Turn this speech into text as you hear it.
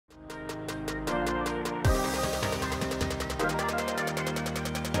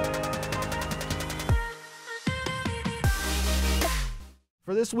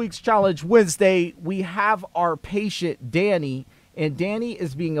For this week's Challenge Wednesday, we have our patient, Danny, and Danny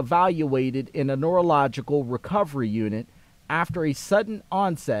is being evaluated in a neurological recovery unit after a sudden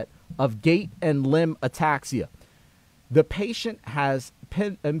onset of gait and limb ataxia. The patient has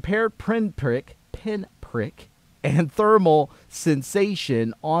impaired pinprick, and thermal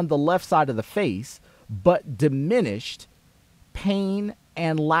sensation on the left side of the face, but diminished pain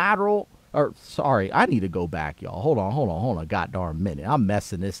and lateral. I need to go back, y'all. Hold on. God darn minute. I'm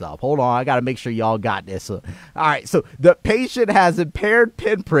messing this up. Hold on. I got to make sure y'all got this. All right. So the patient has impaired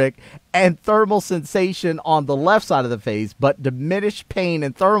pinprick and thermal sensation on the left side of the face, but diminished pain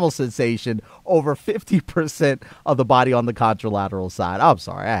and thermal sensation over 50% of the body on the contralateral side. I'm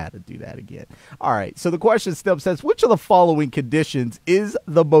sorry. I had to do that again. All right. So the question still says, which of the following conditions is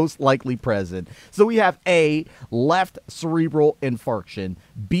the most likely present? So we have A, left cerebral infarction,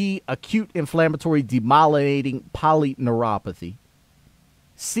 B, acute inflammatory demyelinating polyneuropathy,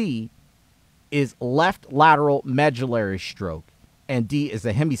 C is left lateral medullary stroke, and D is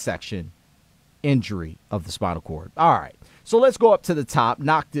a hemisection injury of the spinal cord. All right, so let's go up to the top,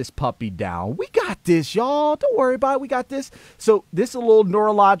 knock this puppy down. We got this, y'all. Don't worry about it. We got this. So this is a little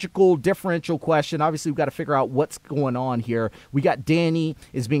neurological differential question. Obviously, we've got to figure out what's going on here. We got Danny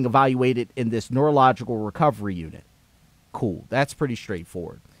is being evaluated in this neurological recovery unit. Cool. That's pretty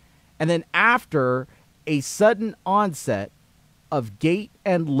straightforward. And then after a sudden onset of gait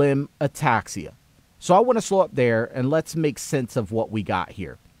and limb ataxia. So I want to slow up there and let's make sense of what we got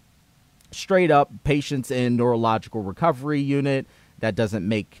here. Straight up, patients in neurological recovery unit. That doesn't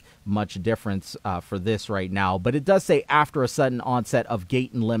make much difference for this right now, but it does say after a sudden onset of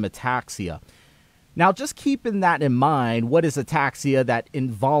gait and limb ataxia. Now, just keeping that in mind, what is ataxia? That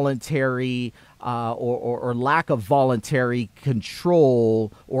involuntary or lack of voluntary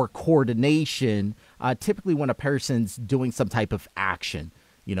control or coordination, typically when a person's doing some type of action.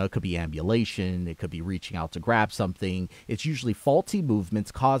 You know, it could be ambulation, it could be reaching out to grab something. It's usually faulty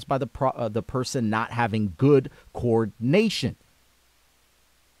movements caused by the person not having good coordination.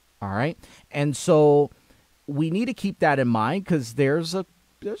 All right. And so we need to keep that in mind because there's a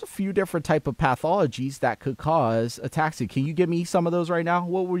few different type of pathologies that could cause ataxia. Can you give me some of those right now?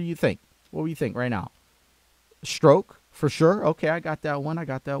 What would you think? What do you think right now? Stroke, for sure. Okay, I got that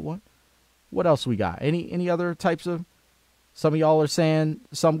one. What else we got? Any other types of? Some of y'all are saying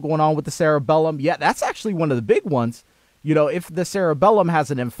something going on with the cerebellum. Yeah, that's actually one of the big ones. You know, if the cerebellum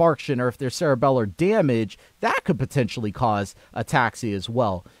has an infarction or if there's cerebellar damage, that could potentially cause ataxia as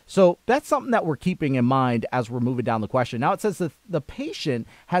well. So that's something that we're keeping in mind as we're moving down the question. Now it says that the patient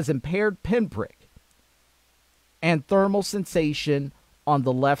has impaired pinprick and thermal sensation on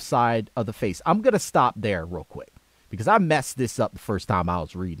the left side of the face. I'm going to stop there real quick because I messed this up the first time I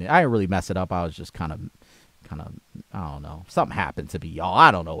was reading it. I didn't really mess it up. I was just kind of, I don't know. Something happened to me, y'all.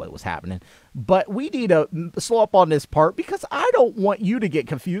 I don't know what was happening. But we need to slow up on this part because I don't want you to get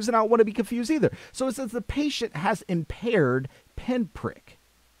confused and I don't want to be confused either. So it says the patient has impaired pinprick.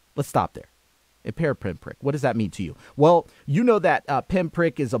 Let's stop there. Impaired pinprick. What does that mean to you? Well, you know that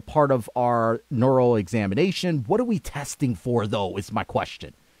pinprick is a part of our neural examination. What are we testing for, though, is my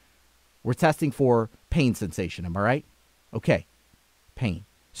question. We're testing for pain sensation. Am I right? Okay. Pain.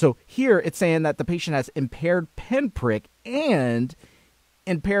 So here it's saying that the patient has impaired pinprick and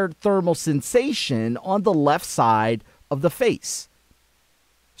impaired thermal sensation on the left side of the face.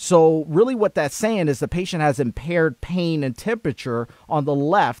 So really what that's saying is the patient has impaired pain and temperature on the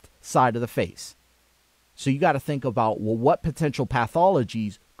left side of the face. So you got to think about, well, what potential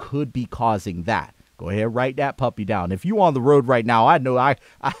pathologies could be causing that? Go ahead, write that puppy down. If you on the road right now, I know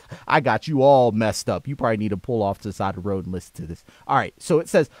I got you all messed up. You probably need to pull off to the side of the road and listen to this. All right, so it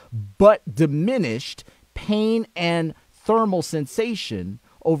says, but diminished pain and thermal sensation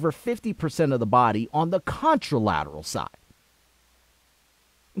over 50% of the body on the contralateral side.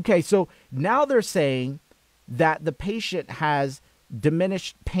 Okay, so now they're saying that the patient has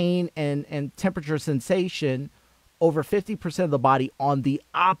diminished pain and temperature sensation over 50% of the body on the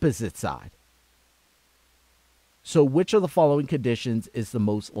opposite side. So which of the following conditions is the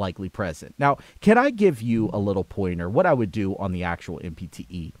most likely present? Now, can I give you a little pointer? What I would do on the actual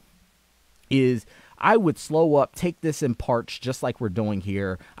NPTE is I would slow up, take this in parts just like we're doing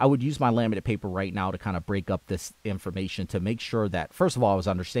here. I would use my laminate paper right now to kind of break up this information to make sure that, first of all, I was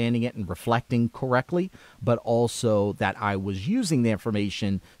understanding it and reflecting correctly, but also that I was using the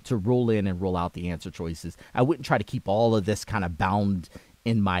information to rule in and rule out the answer choices. I wouldn't try to keep all of this kind of bound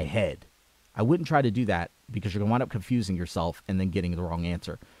in my head. I wouldn't try to do that because you're going to wind up confusing yourself and then getting the wrong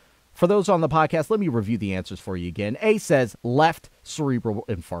answer. For those on the podcast, let me review the answers for you again. A says left cerebral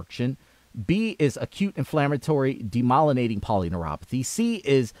infarction. B is acute inflammatory demyelinating polyneuropathy. C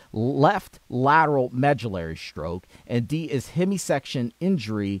is left lateral medullary stroke. And D is hemisection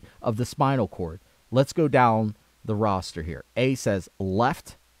injury of the spinal cord. Let's go down the roster here. A says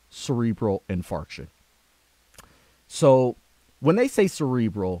left cerebral infarction. So when they say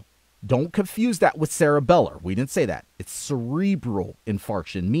cerebral, don't confuse that with cerebellar. We didn't say that. It's cerebral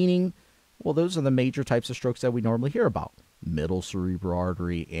infarction, meaning, well, those are the major types of strokes that we normally hear about. Middle cerebral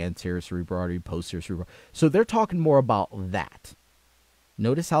artery, anterior cerebral artery, posterior cerebral. So they're talking more about that.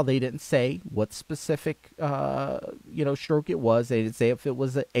 Notice how they didn't say what specific, stroke it was. They didn't say if it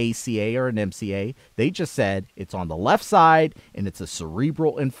was an ACA or an MCA. They just said it's on the left side and it's a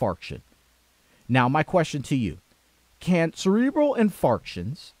cerebral infarction. Now, my question to you, can cerebral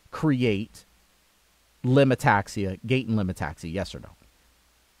infarctions create limb ataxia, gait and limb ataxia, yes or no?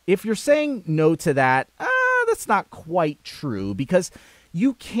 If you're saying no to that, that's not quite true, because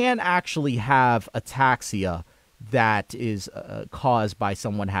you can actually have ataxia that is caused by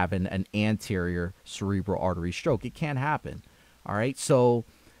someone having an anterior cerebral artery stroke. It can happen. All right. So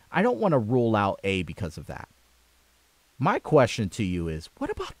I don't want to rule out A because of that. My question to you is, what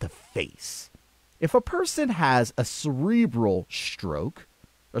about the face? If a person has a cerebral stroke,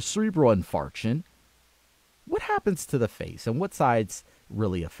 a cerebral infarction, what happens to the face and what side's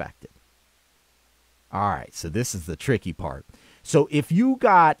really affected? All right, so this is the tricky part. So if you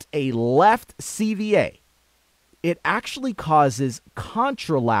got a left CVA, it actually causes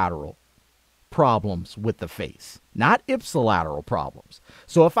contralateral problems with the face, not ipsilateral problems.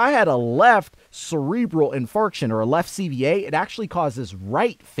 So if I had a left cerebral infarction or a left CVA, it actually causes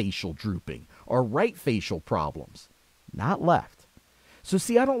right facial drooping or right facial problems, not left. So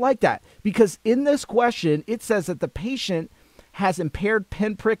see, I don't like that, because in this question, it says that the patient has impaired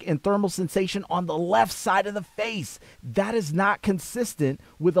pinprick and thermal sensation on the left side of the face. That is not consistent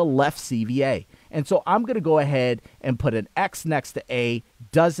with a left CVA. And so I'm going to go ahead and put an X next to A.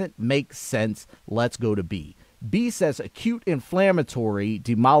 Doesn't make sense. Let's go to B. B says acute inflammatory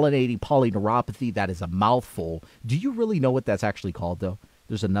demyelinating polyneuropathy. That is a mouthful. Do you really know what that's actually called, though?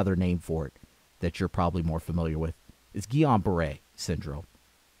 There's another name for it that you're probably more familiar with. It's Guillain-Barré syndrome.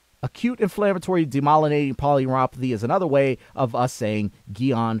 Acute inflammatory demyelinating polyneuropathy is another way of us saying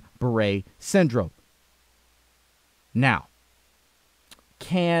Guillain-Barré syndrome. Now,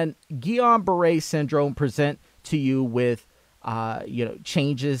 can Guillain-Barré syndrome present to you with,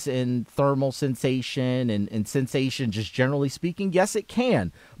 changes in thermal sensation and sensation, just generally speaking? Yes, it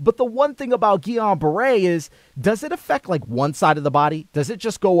can. But the one thing about Guillain-Barré is, does it affect like one side of the body? Does it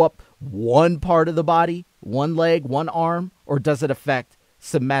just go up one part of the body, one leg, one arm, or does it affect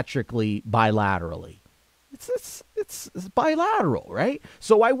symmetrically bilaterally? It's bilateral, right?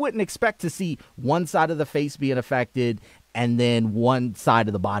 So I wouldn't expect to see one side of the face being affected and then one side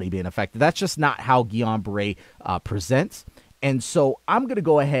of the body being affected. That's just not how Guillain-Barré presents. And so I'm going to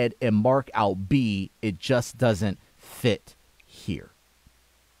go ahead and mark out B. It just doesn't fit here.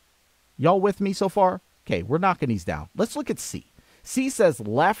 Y'all with me so far? Okay, we're knocking these down. Let's look at C. C says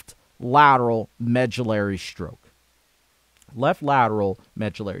left lateral medullary stroke. Left lateral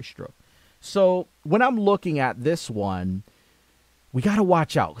medullary stroke. So when I'm looking at this one, we got to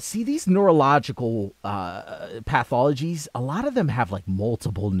watch out. See, these neurological pathologies, a lot of them have like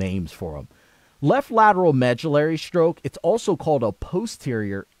multiple names for them. Left lateral medullary stroke, it's also called a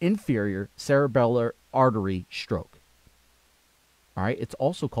posterior inferior cerebellar artery stroke. All right, it's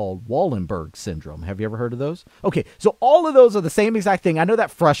also called Wallenberg Syndrome. Have you ever heard of those? Okay, so all of those are the same exact thing. I know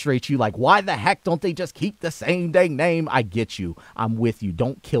that frustrates you. Like, why the heck don't they just keep the same dang name? I get you. I'm with you.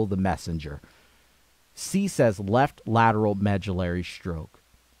 Don't kill the messenger. C says left lateral medullary stroke.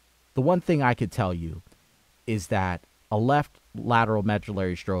 The one thing I could tell you is that a left lateral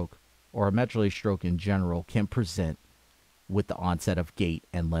medullary stroke, or a medullary stroke in general, can present with the onset of gait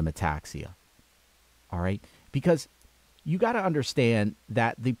and limb ataxia. All right? Because you got to understand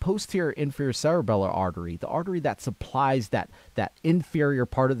that the posterior inferior cerebellar artery, the artery that supplies that inferior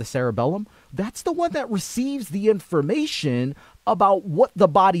part of the cerebellum, that's the one that receives the information about what the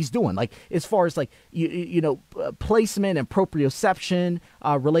body's doing. Like, as far as like, placement and proprioception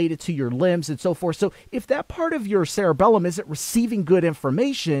related to your limbs and so forth. So if that part of your cerebellum isn't receiving good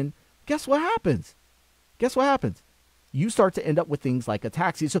information, guess what happens? You start to end up with things like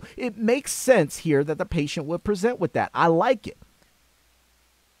ataxia. So it makes sense here that the patient would present with that. I like it.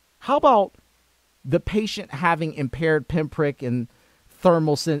 How about the patient having impaired pinprick and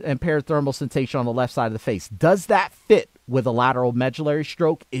impaired thermal sensation on the left side of the face? Does that fit with a lateral medullary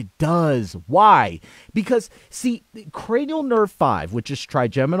stroke? It does. Why? Because, see, cranial nerve 5, which is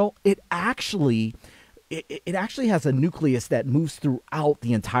trigeminal, it actually it actually has a nucleus that moves throughout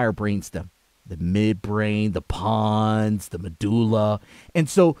the entire brainstem, the midbrain, the pons, the medulla. And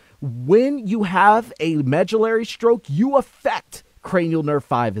so when you have a medullary stroke, you affect cranial nerve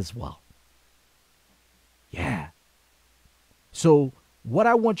 5 as well. Yeah. So what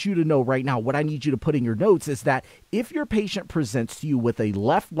I want you to know right now, what I need you to put in your notes is that if your patient presents to you with a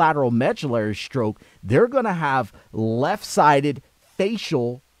left lateral medullary stroke, they're going to have left-sided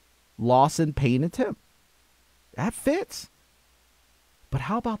facial loss and pain and temp. That fits. But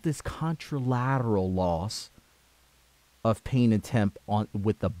how about this contralateral loss of pain and temp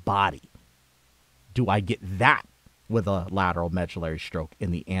with the body? Do I get that with a lateral medullary stroke?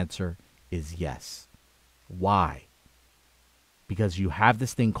 And the answer is yes. Why? Because you have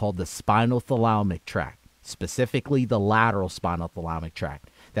this thing called the spinothalamic tract, specifically the lateral spinothalamic tract,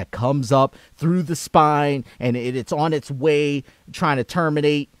 that comes up through the spine, and it's on its way trying to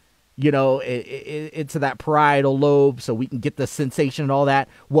terminate, into that parietal lobe so we can get the sensation and all that.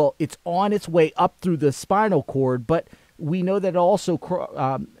 Well, it's on its way up through the spinal cord, but we know that it also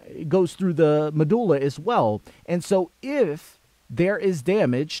goes through the medulla as well. And so if there is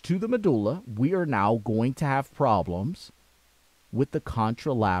damage to the medulla, we are now going to have problems with the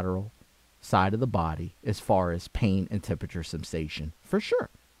contralateral side of the body as far as pain and temperature sensation, for sure.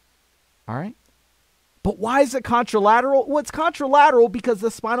 All right? But why is it contralateral? Well, it's contralateral because the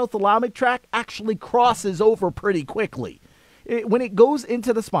spinothalamic tract actually crosses over pretty quickly. When it goes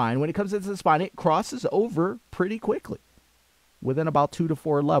into the spine, when it comes into the spine, it crosses over pretty quickly within about 2 to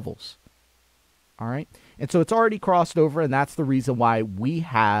 4 levels. All right? And so it's already crossed over, and that's the reason why we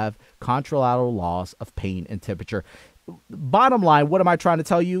have contralateral loss of pain and temperature. Bottom line, what am I trying to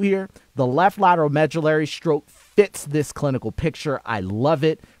tell you here? The left lateral medullary stroke fits this clinical picture. I love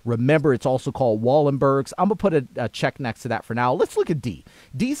it. Remember, it's also called Wallenberg's. I'm going to put a check next to that for now. Let's look at D.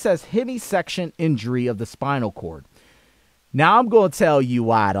 D says hemisection injury of the spinal cord. Now, I'm going to tell you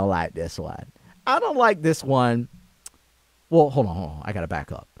why I don't like this one. I don't like this one. Well, hold on. I got to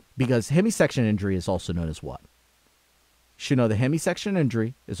back up. Because hemisection injury is also known as what? You should know the hemisection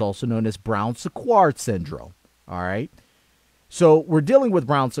injury is also known as Brown-Séquard syndrome. All right. So we're dealing with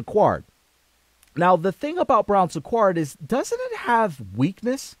Brown-Séquard. Now, the thing about Brown-Séquard is, doesn't it have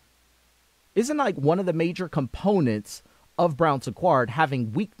weakness? Isn't like one of the major components of Brown-Séquard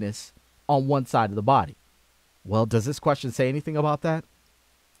having weakness on one side of the body? Well, does this question say anything about that?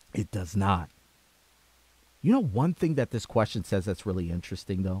 It does not. You know, one thing that this question says that's really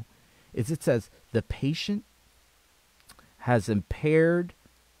interesting, though, is it says the patient has impaired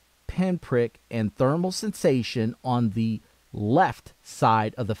pinprick and thermal sensation on the left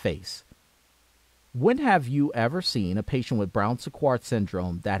side of the face. When have you ever seen a patient with Brown-Séquard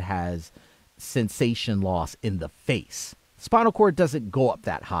syndrome that has sensation loss in the face? Spinal cord doesn't go up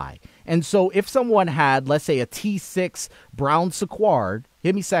that high. And so if someone had, let's say, a T6 Brown-Séquard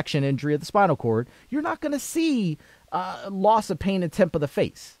hemisection injury of the spinal cord, you're not going to see loss of pain and temp of the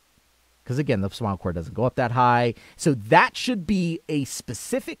face. Because, again, the spinal cord doesn't go up that high. So that should be a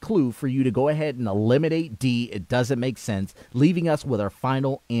specific clue for you to go ahead and eliminate D. It doesn't make sense, leaving us with our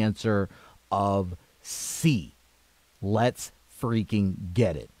final answer of C. Let's freaking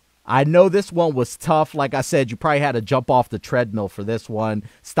get it. I know this one was tough. Like I said, you probably had to jump off the treadmill for this one,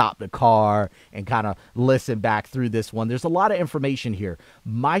 stop the car, and kind of listen back through this one. There's a lot of information here.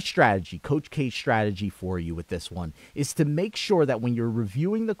 My strategy, Coach K's strategy for you with this one, is to make sure that when you're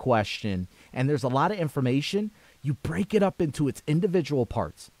reviewing the question and there's a lot of information, you break it up into its individual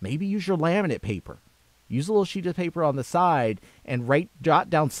parts. Maybe use your laminate paper. Use a little sheet of paper on the side and jot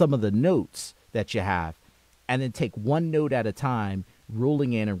down some of the notes that you have, and then take one note at a time,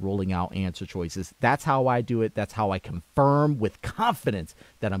 ruling in and ruling out answer choices. That's how I do it. That's how I confirm with confidence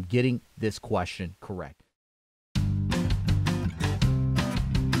that I'm getting this question correct.